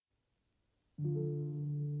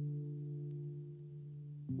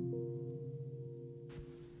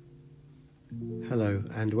Hello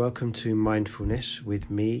and welcome to Mindfulness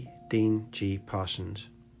with me, Dean G. Parsons.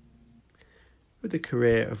 With a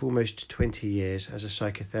career of almost 20 years as a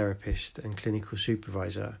psychotherapist and clinical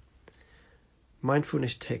supervisor,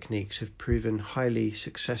 mindfulness techniques have proven highly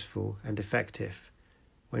successful and effective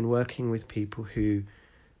when working with people who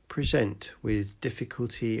present with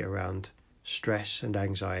difficulty around stress and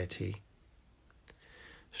anxiety.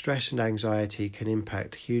 Stress and anxiety can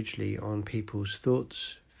impact hugely on people's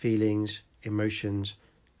thoughts, feelings, emotions,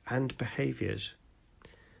 and behaviors.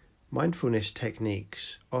 Mindfulness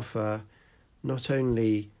techniques offer not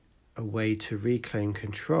only a way to reclaim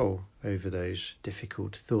control over those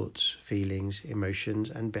difficult thoughts, feelings, emotions,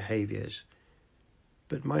 and behaviors,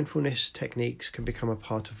 but mindfulness techniques can become a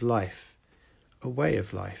part of life, a way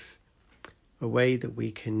of life, a way that we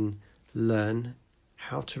can learn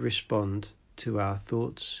how to respond to our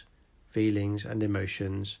thoughts, feelings, and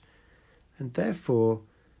emotions, and therefore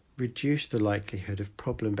reduce the likelihood of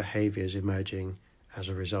problem behaviors emerging as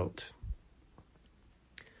a result.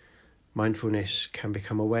 Mindfulness can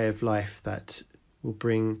become a way of life that will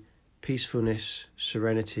bring peacefulness,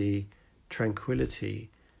 serenity,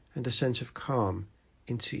 tranquility, and a sense of calm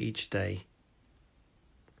into each day.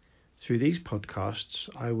 Through these podcasts,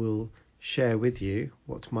 I will share with you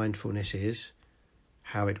what mindfulness is,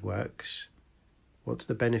 how it works, what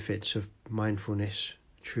the benefits of mindfulness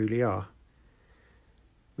truly are.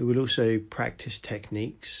 We will also practice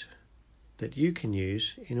techniques that you can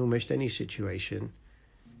use in almost any situation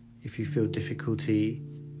if you feel difficulty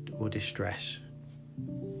or distress.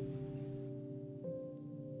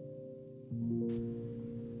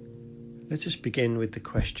 Let us begin with the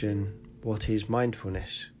question, what is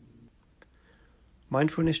mindfulness?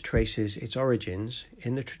 Mindfulness traces its origins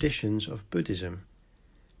in the traditions of Buddhism.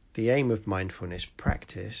 The aim of mindfulness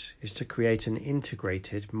practice is to create an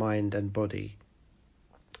integrated mind and body,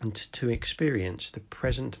 and to experience the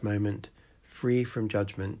present moment free from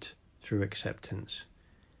judgment through acceptance.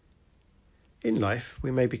 In life,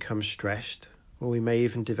 we may become stressed, or we may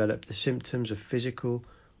even develop the symptoms of physical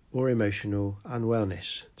or emotional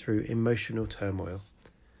unwellness through emotional turmoil.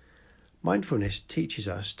 Mindfulness teaches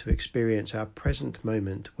us to experience our present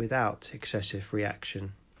moment without excessive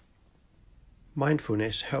reaction.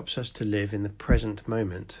 Mindfulness helps us to live in the present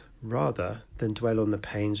moment rather than dwell on the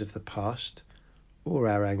pains of the past or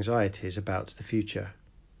our anxieties about the future.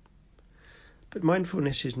 But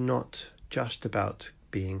mindfulness is not just about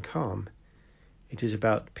being calm. It is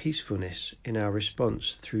about peacefulness in our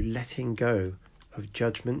response through letting go of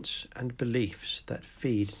judgments and beliefs that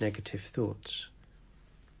feed negative thoughts,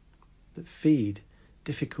 that feed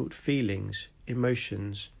difficult feelings,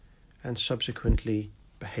 emotions, and subsequently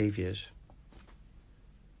behaviors.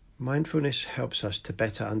 Mindfulness helps us to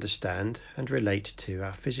better understand and relate to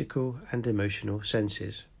our physical and emotional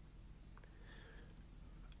senses.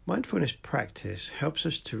 Mindfulness practice helps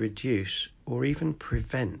us to reduce or even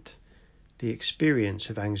prevent the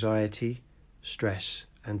experience of anxiety, stress,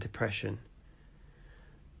 and depression.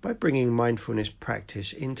 By bringing mindfulness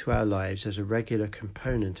practice into our lives as a regular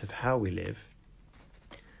component of how we live,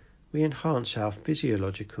 we enhance our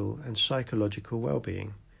physiological and psychological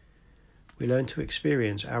well-being. We learn to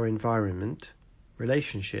experience our environment,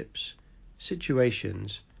 relationships,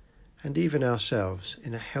 situations, and even ourselves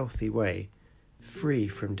in a healthy way, free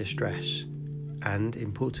from distress, and,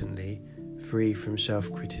 importantly, free from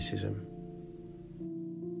self-criticism.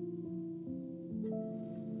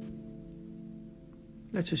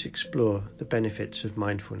 Let us explore the benefits of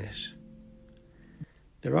mindfulness.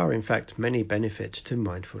 There are in fact many benefits to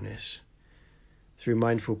mindfulness. Through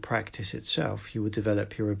mindful practice itself, you will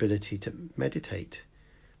develop your ability to meditate.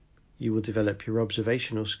 You will develop your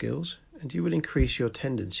observational skills, and you will increase your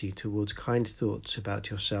tendency towards kind thoughts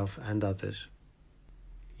about yourself and others.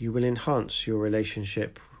 You will enhance your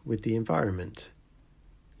relationship with the environment.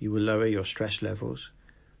 You will lower your stress levels,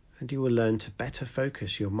 and you will learn to better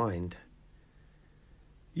focus your mind.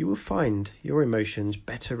 You will find your emotions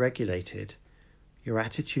better regulated, your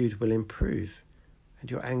attitude will improve, and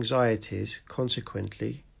your anxieties,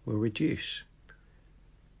 consequently, will reduce.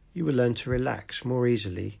 You will learn to relax more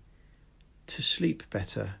easily, to sleep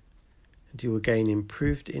better, and you will gain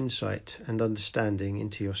improved insight and understanding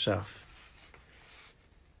into yourself.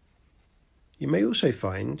 You may also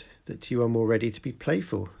find that you are more ready to be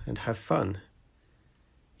playful and have fun.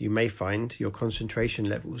 You may find your concentration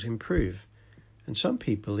levels improve, and some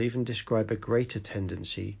people even describe a greater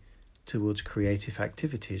tendency towards creative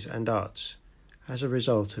activities and arts as a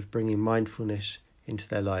result of bringing mindfulness into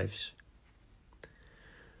their lives.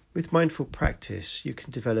 With mindful practice, you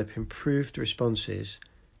can develop improved responses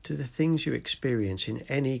to the things you experience in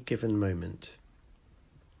any given moment.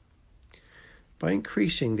 By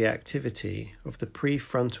increasing the activity of the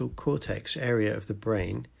prefrontal cortex area of the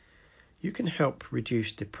brain, you can help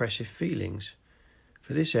reduce depressive feelings,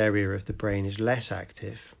 for this area of the brain is less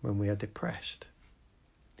active when we are depressed.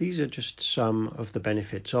 These are just some of the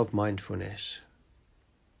benefits of mindfulness,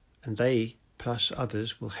 and they, plus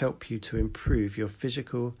others, will help you to improve your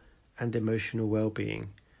physical and emotional well-being,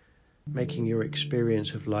 making your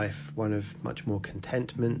experience of life one of much more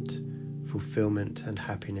contentment, fulfillment, and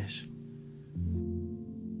happiness.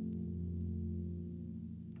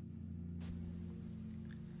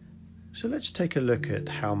 So let's take a look at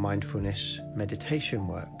how mindfulness meditation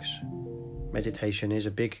works. Meditation is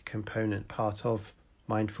a big component part of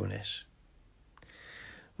mindfulness.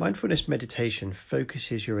 Mindfulness meditation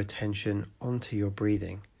focuses your attention onto your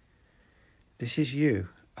breathing. This is you,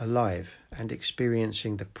 alive and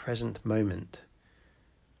experiencing the present moment.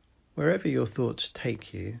 Wherever your thoughts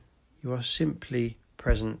take you, you are simply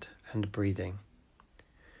present and breathing.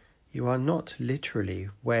 You are not literally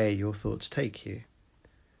where your thoughts take you.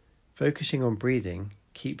 Focusing on breathing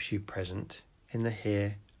keeps you present in the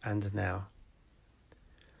here and now.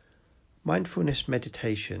 Mindfulness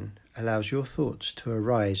meditation allows your thoughts to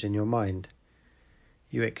arise in your mind.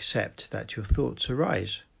 You accept that your thoughts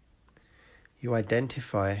arise. You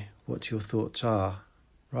identify what your thoughts are,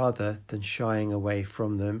 rather than shying away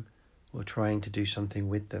from them or trying to do something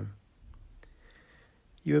with them.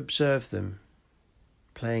 You observe them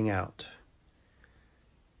playing out.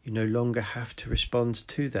 You no longer have to respond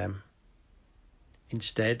to them.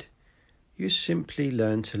 Instead, you simply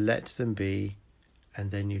learn to let them be, and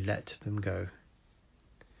then you let them go.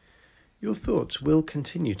 Your thoughts will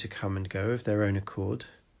continue to come and go of their own accord.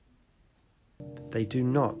 They do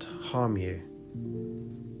not harm you.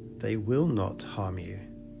 They will not harm you.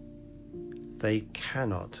 They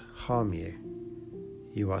cannot harm you.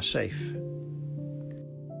 You are safe.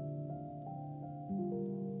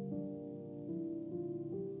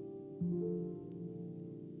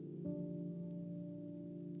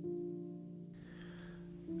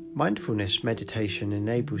 Mindfulness meditation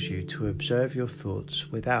enables you to observe your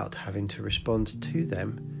thoughts without having to respond to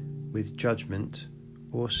them with judgment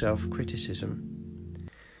or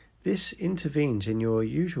self-criticism. This intervenes in your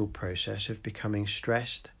usual process of becoming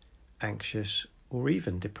stressed, anxious, or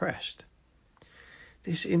even depressed.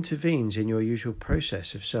 This intervenes in your usual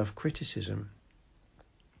process of self-criticism.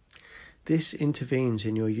 This intervenes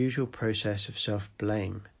in your usual process of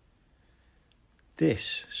self-blame.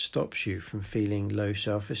 This stops you from feeling low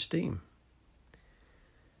self-esteem.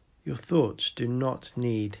 Your thoughts do not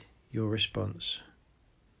need your response.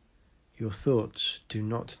 Your thoughts do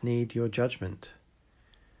not need your judgment.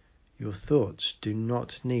 Your thoughts do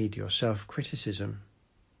not need your self-criticism.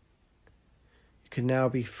 You can now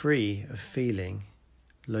be free of feeling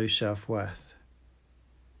low self-worth.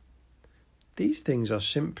 These things are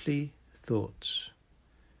simply thoughts.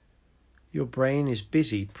 Your brain is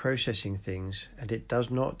busy processing things, and it does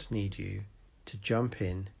not need you to jump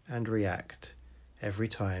in and react every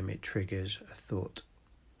time it triggers a thought.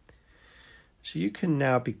 So you can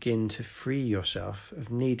now begin to free yourself of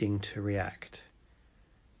needing to react.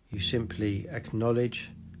 You simply acknowledge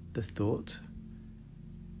the thought,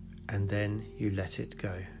 and then you let it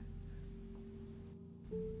go.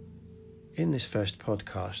 In this first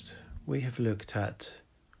podcast, we have looked at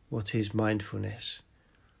what is mindfulness.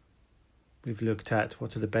 We've looked at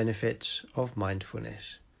what are the benefits of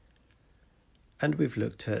mindfulness, and we've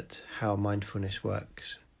looked at how mindfulness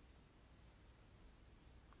works.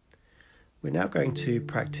 We're now going to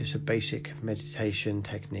practice a basic meditation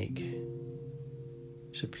technique.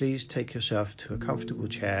 So please take yourself to a comfortable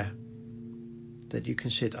chair that you can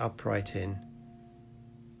sit upright in,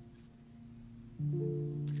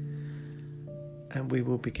 and we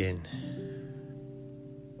will begin.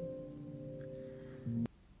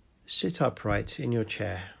 Sit upright in your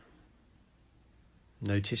chair.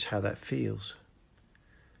 Notice how that feels.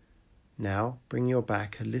 Now bring your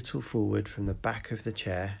back a little forward from the back of the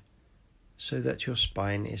chair so that your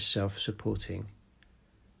spine is self-supporting.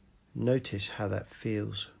 Notice how that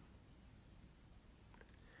feels.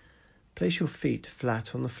 Place your feet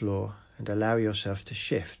flat on the floor and allow yourself to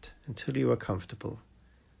shift until you are comfortable.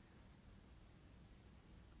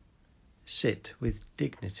 Sit with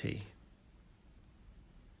dignity.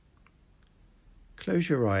 Close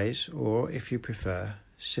your eyes, or if you prefer,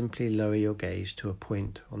 simply lower your gaze to a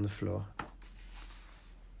point on the floor.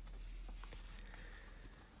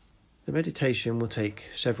 The meditation will take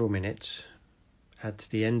several minutes. At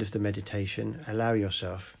the end of the meditation, allow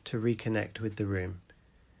yourself to reconnect with the room.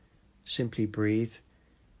 Simply breathe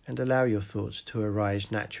and allow your thoughts to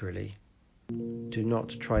arise naturally. Do not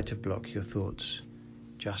try to block your thoughts,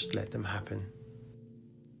 just let them happen.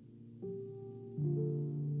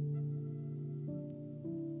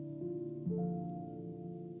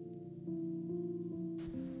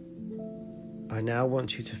 I now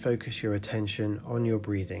want you to focus your attention on your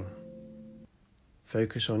breathing.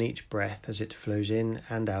 Focus on each breath as it flows in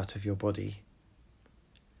and out of your body.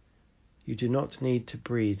 You do not need to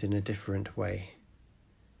breathe in a different way.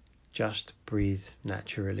 Just breathe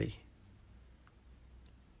naturally.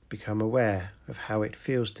 Become aware of how it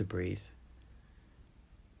feels to breathe.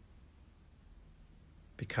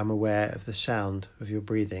 Become aware of the sound of your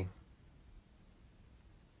breathing.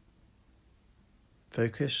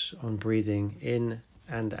 Focus on breathing in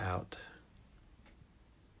and out.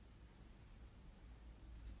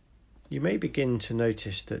 You may begin to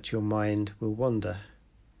notice that your mind will wander.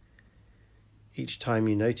 Each time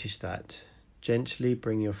you notice that, gently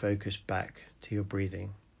bring your focus back to your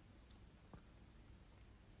breathing.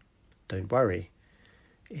 Don't worry,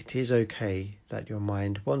 it is okay that your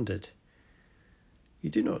mind wandered. You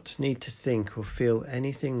do not need to think or feel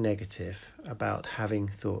anything negative about having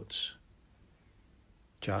thoughts.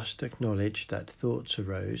 Just acknowledge that thoughts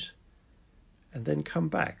arose and then come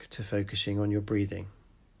back to focusing on your breathing.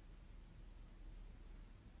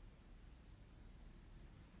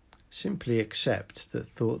 Simply accept that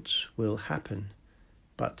thoughts will happen,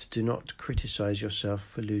 but do not criticize yourself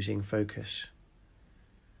for losing focus.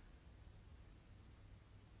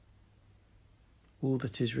 All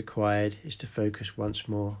that is required is to focus once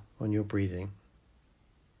more on your breathing.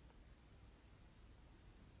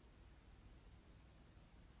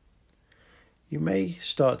 You may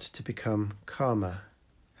start to become calmer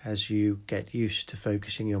as you get used to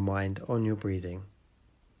focusing your mind on your breathing.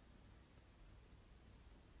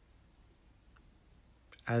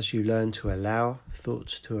 As you learn to allow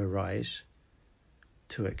thoughts to arise,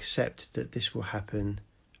 to accept that this will happen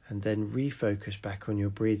and then refocus back on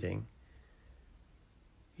your breathing,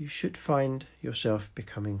 you should find yourself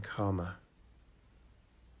becoming calmer.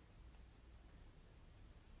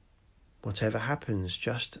 Whatever happens,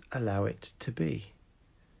 just allow it to be,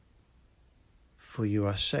 for you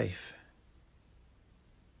are safe.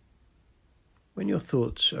 When your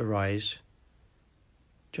thoughts arise,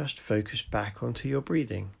 just focus back onto your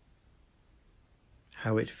breathing,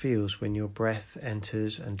 how it feels when your breath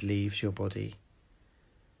enters and leaves your body,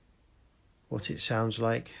 what it sounds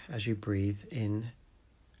like as you breathe in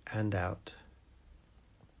and out.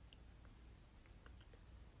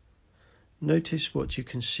 Notice what you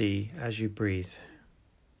can see as you breathe.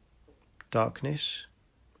 Darkness,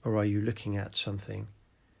 or are you looking at something?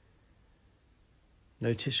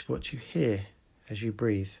 Notice what you hear as you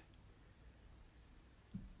breathe.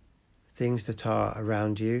 Things that are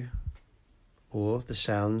around you, or the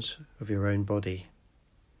sounds of your own body.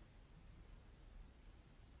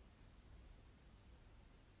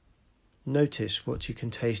 Notice what you can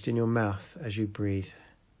taste in your mouth as you breathe.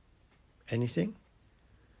 Anything?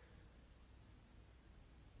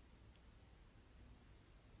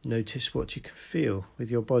 Notice what you can feel with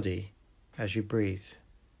your body as you breathe.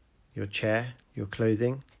 Your chair, your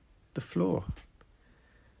clothing, the floor.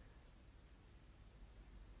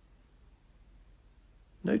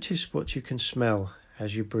 Notice what you can smell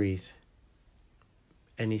as you breathe.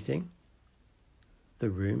 Anything? The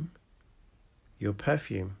room, your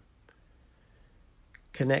perfume.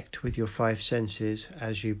 Connect with your 5 senses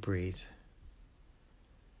as you breathe.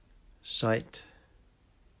 Sight,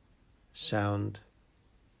 sound,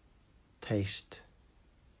 taste,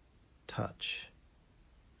 touch,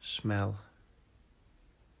 smell.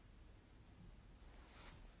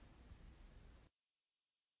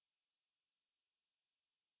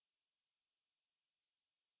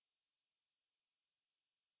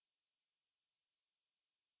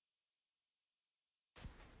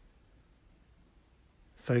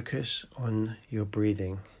 Focus on your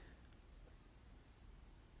breathing.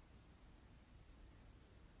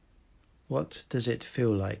 What does it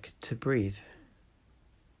feel like to breathe?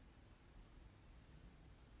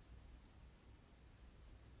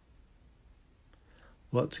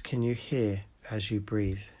 What can you hear as you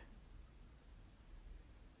breathe?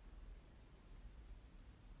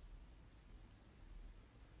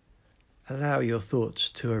 Allow your thoughts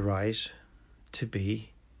to arise, to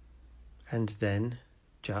be, and then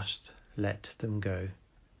just let them go.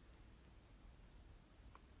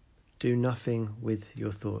 Do nothing with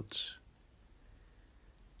your thoughts.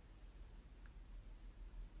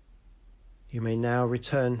 You may now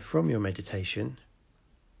return from your meditation,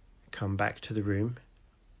 come back to the room.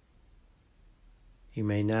 You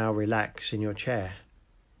may now relax in your chair.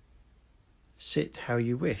 sit how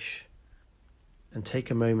you wish, and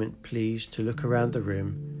take a moment please to look around the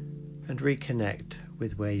room and reconnect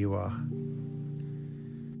with where you are.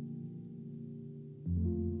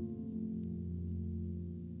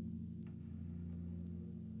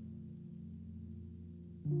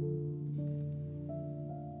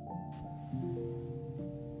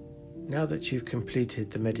 Now that you've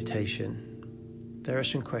completed the meditation, there are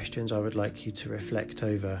some questions I would like you to reflect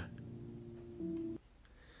over.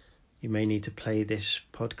 You may need to play this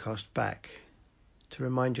podcast back to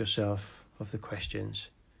remind yourself of the questions,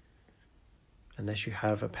 unless you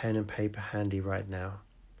have a pen and paper handy right now.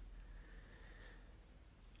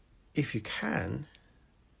 If you can,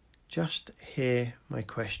 just hear my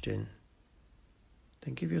question,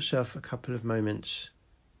 then give yourself a couple of moments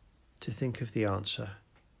to think of the answer.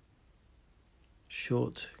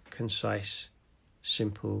 Short, concise,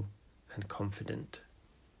 simple, and confident.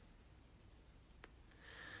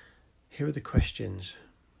 Here are the questions.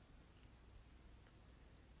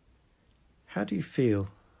 How do you feel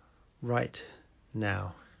right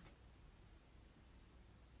now?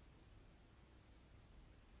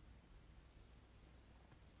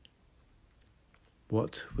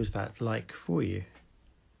 What was that like for you?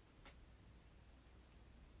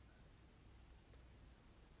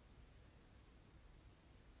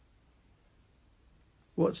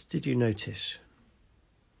 What did you notice?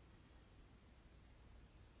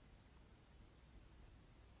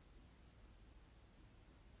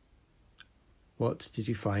 What did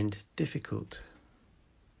you find difficult?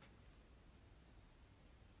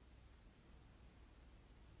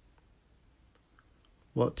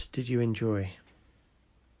 What did you enjoy?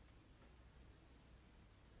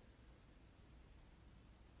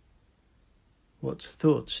 What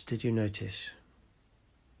thoughts did you notice?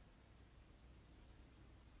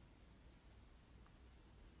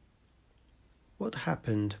 What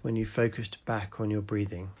happened when you focused back on your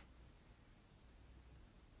breathing?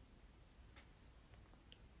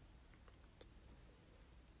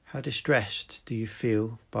 How distressed do you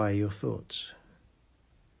feel by your thoughts?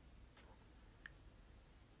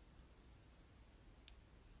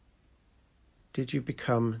 Did you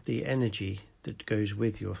become the energy that goes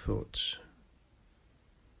with your thoughts?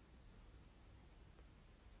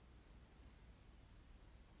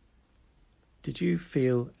 Did you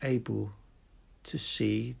feel able to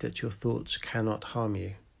see that your thoughts cannot harm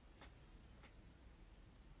you?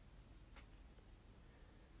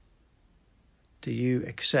 Do you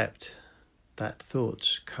accept that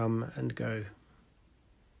thoughts come and go?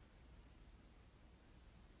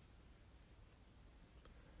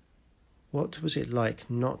 What was it like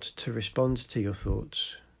not to respond to your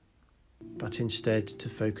thoughts, but instead to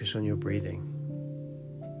focus on your breathing?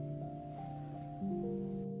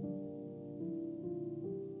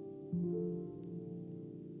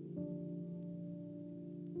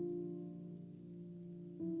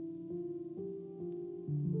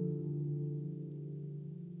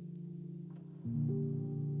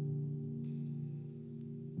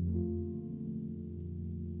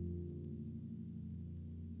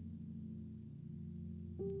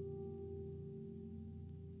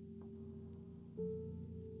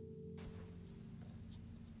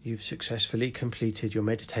 You've successfully completed your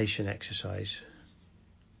meditation exercise.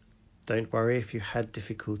 Don't worry if you had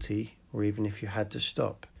difficulty or even if you had to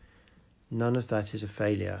stop. None of that is a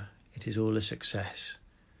failure. It is all a success.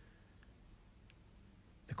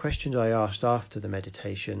 The questions I asked after the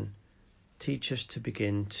meditation teach us to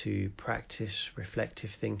begin to practice reflective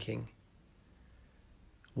thinking.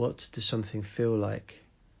 What does something feel like?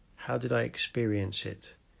 How did I experience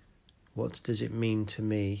it? What does it mean to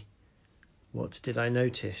me? What did I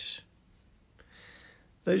notice?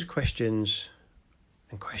 Those questions,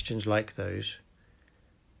 and questions like those,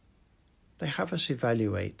 they have us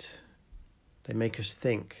evaluate. They make us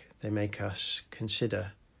think. They make us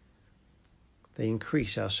consider. They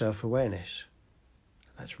increase our self-awareness.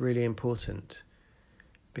 That's really important,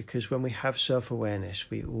 because when we have self-awareness,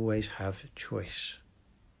 we always have choice.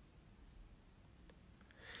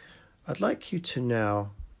 I'd like you to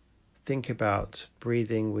now think about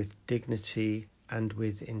breathing with dignity and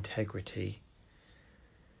with integrity.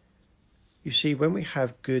 You see, when we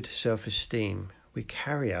have good self-esteem, we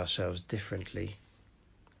carry ourselves differently.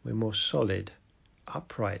 We're more solid,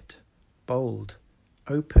 upright, bold,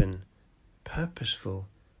 open, purposeful,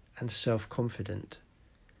 and self-confident.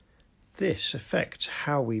 This affects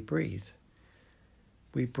how we breathe.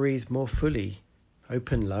 We breathe more fully,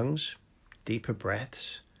 open lungs, deeper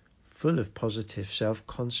breaths, full of positive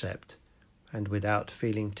self-concept, and without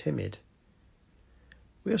feeling timid.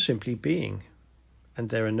 We are simply being, and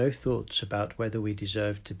there are no thoughts about whether we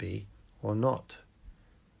deserve to be or not.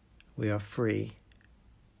 We are free.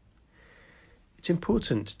 It's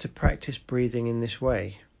important to practice breathing in this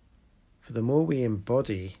way, for the more we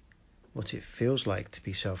embody what it feels like to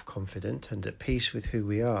be self-confident and at peace with who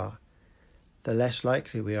we are, the less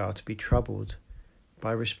likely we are to be troubled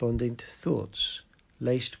by responding to thoughts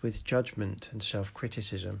laced with judgment and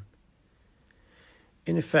self-criticism.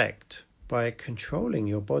 In effect, by controlling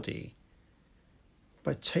your body,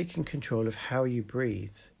 by taking control of how you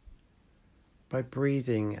breathe, by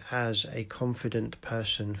breathing as a confident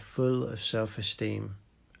person full of self-esteem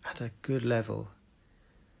at a good level,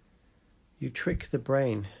 you trick the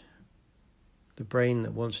brain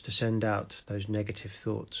that wants to send out those negative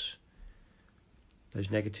thoughts, those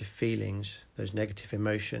negative feelings, those negative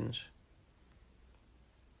emotions.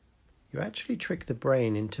 You actually trick the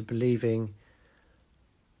brain into believing,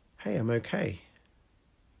 hey, I'm okay.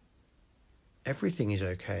 Everything is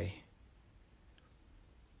okay.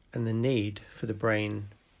 And the need for the brain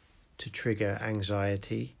to trigger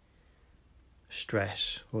anxiety,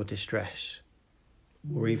 stress or distress,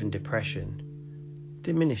 or even depression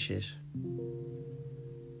diminishes.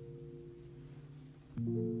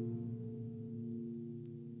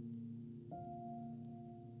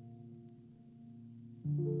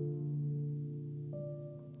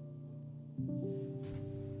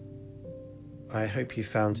 I hope you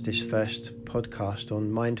found this first podcast on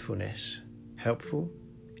mindfulness helpful,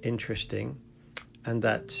 interesting, and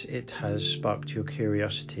that it has sparked your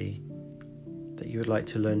curiosity, that you would like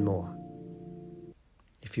to learn more.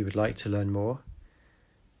 If you would like to learn more,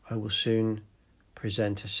 I will soon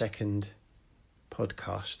present a second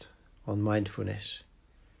podcast on mindfulness,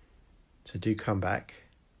 so do come back.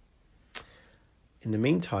 In the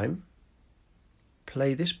meantime,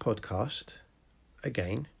 play this podcast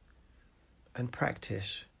again and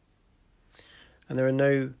practice. And there are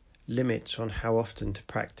no limits on how often to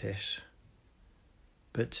practice,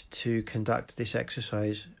 but to conduct this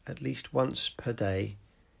exercise at least once per day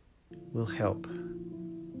will help.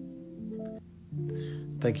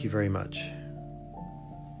 Thank you very much.